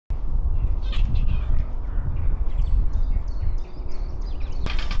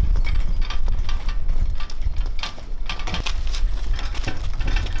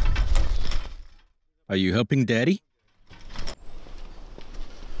Are you helping Daddy?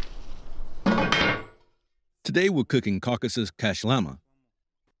 Today we're cooking Caucasus kashlama.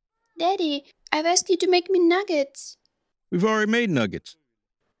 Daddy, I've asked you to make me nuggets. We've already made nuggets.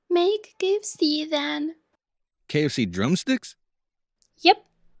 Make KFC then. KFC drumsticks? Yep.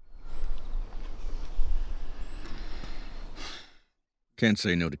 Can't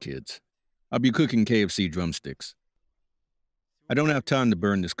say no to kids. I'll be cooking KFC drumsticks. I don't have time to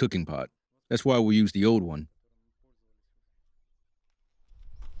burn this cooking pot. That's why we'll use the old one.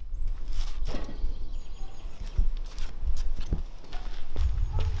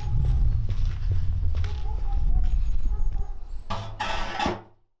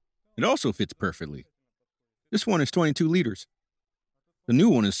 It also fits perfectly. This one is 22 liters. The new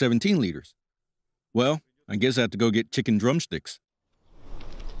one is 17 liters. Well, I guess I have to go get chicken drumsticks.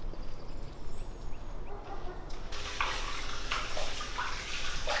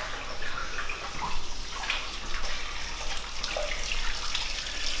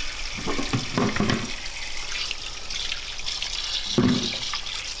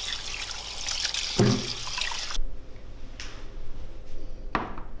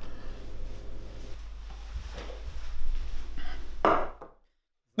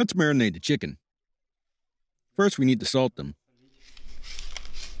 Let's marinate the chicken. First, we need to salt them.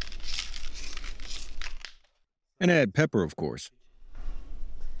 And add pepper, of course.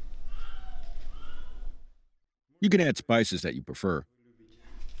 You can add spices that you prefer.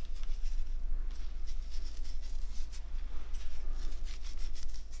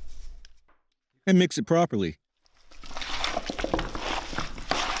 And mix it properly.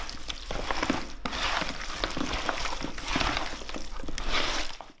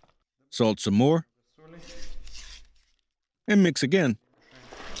 Salt some more. And mix again.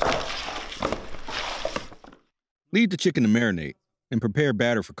 Leave the chicken to marinate and prepare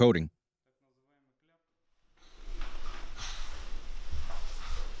batter for coating.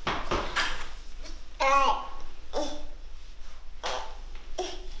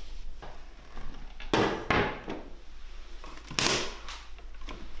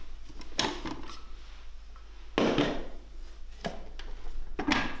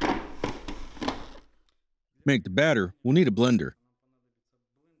 To make the batter, we'll need a blender,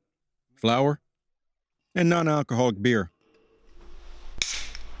 flour, and non-alcoholic beer.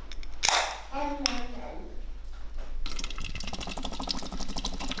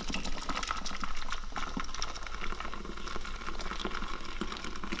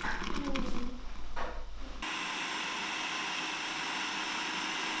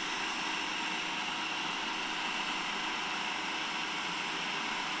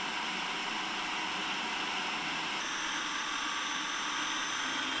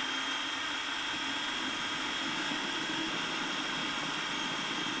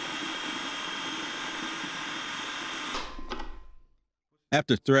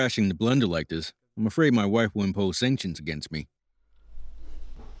 After thrashing the blender like this, I'm afraid my wife will impose sanctions against me.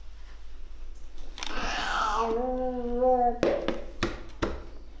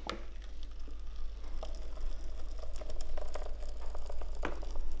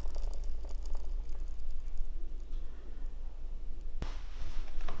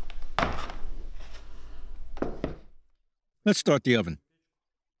 Let's start the oven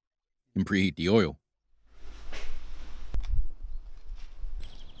and preheat the oil.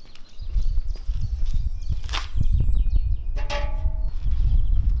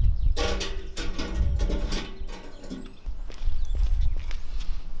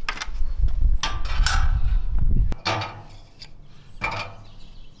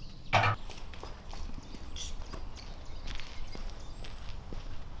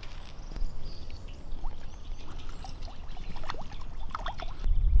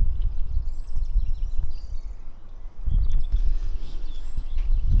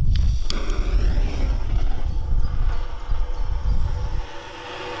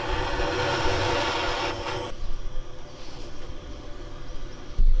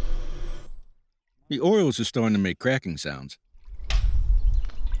 The oils are starting to make cracking sounds.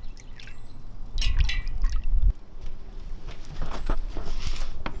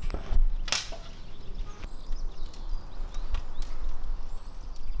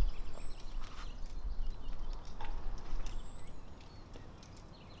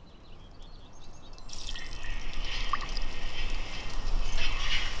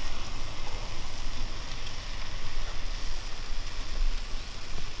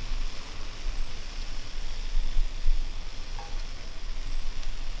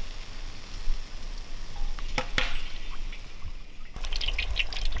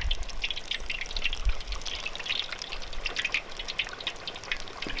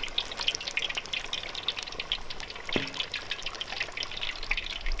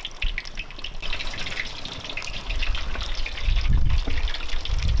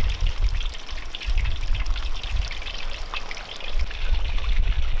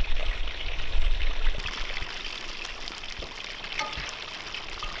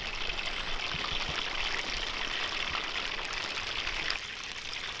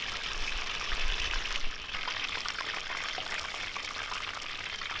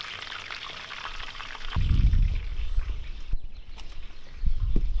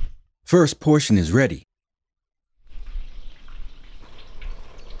 First portion is ready.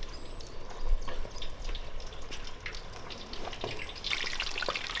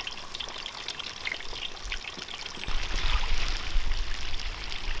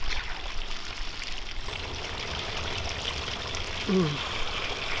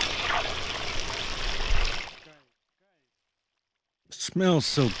 Smells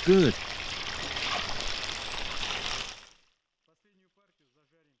so good.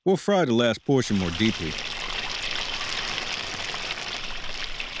 We'll fry the last portion more deeply.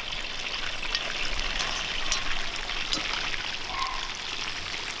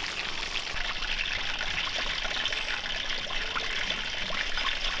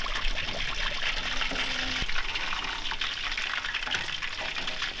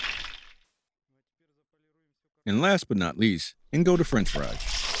 And last but not least, in go the French fries.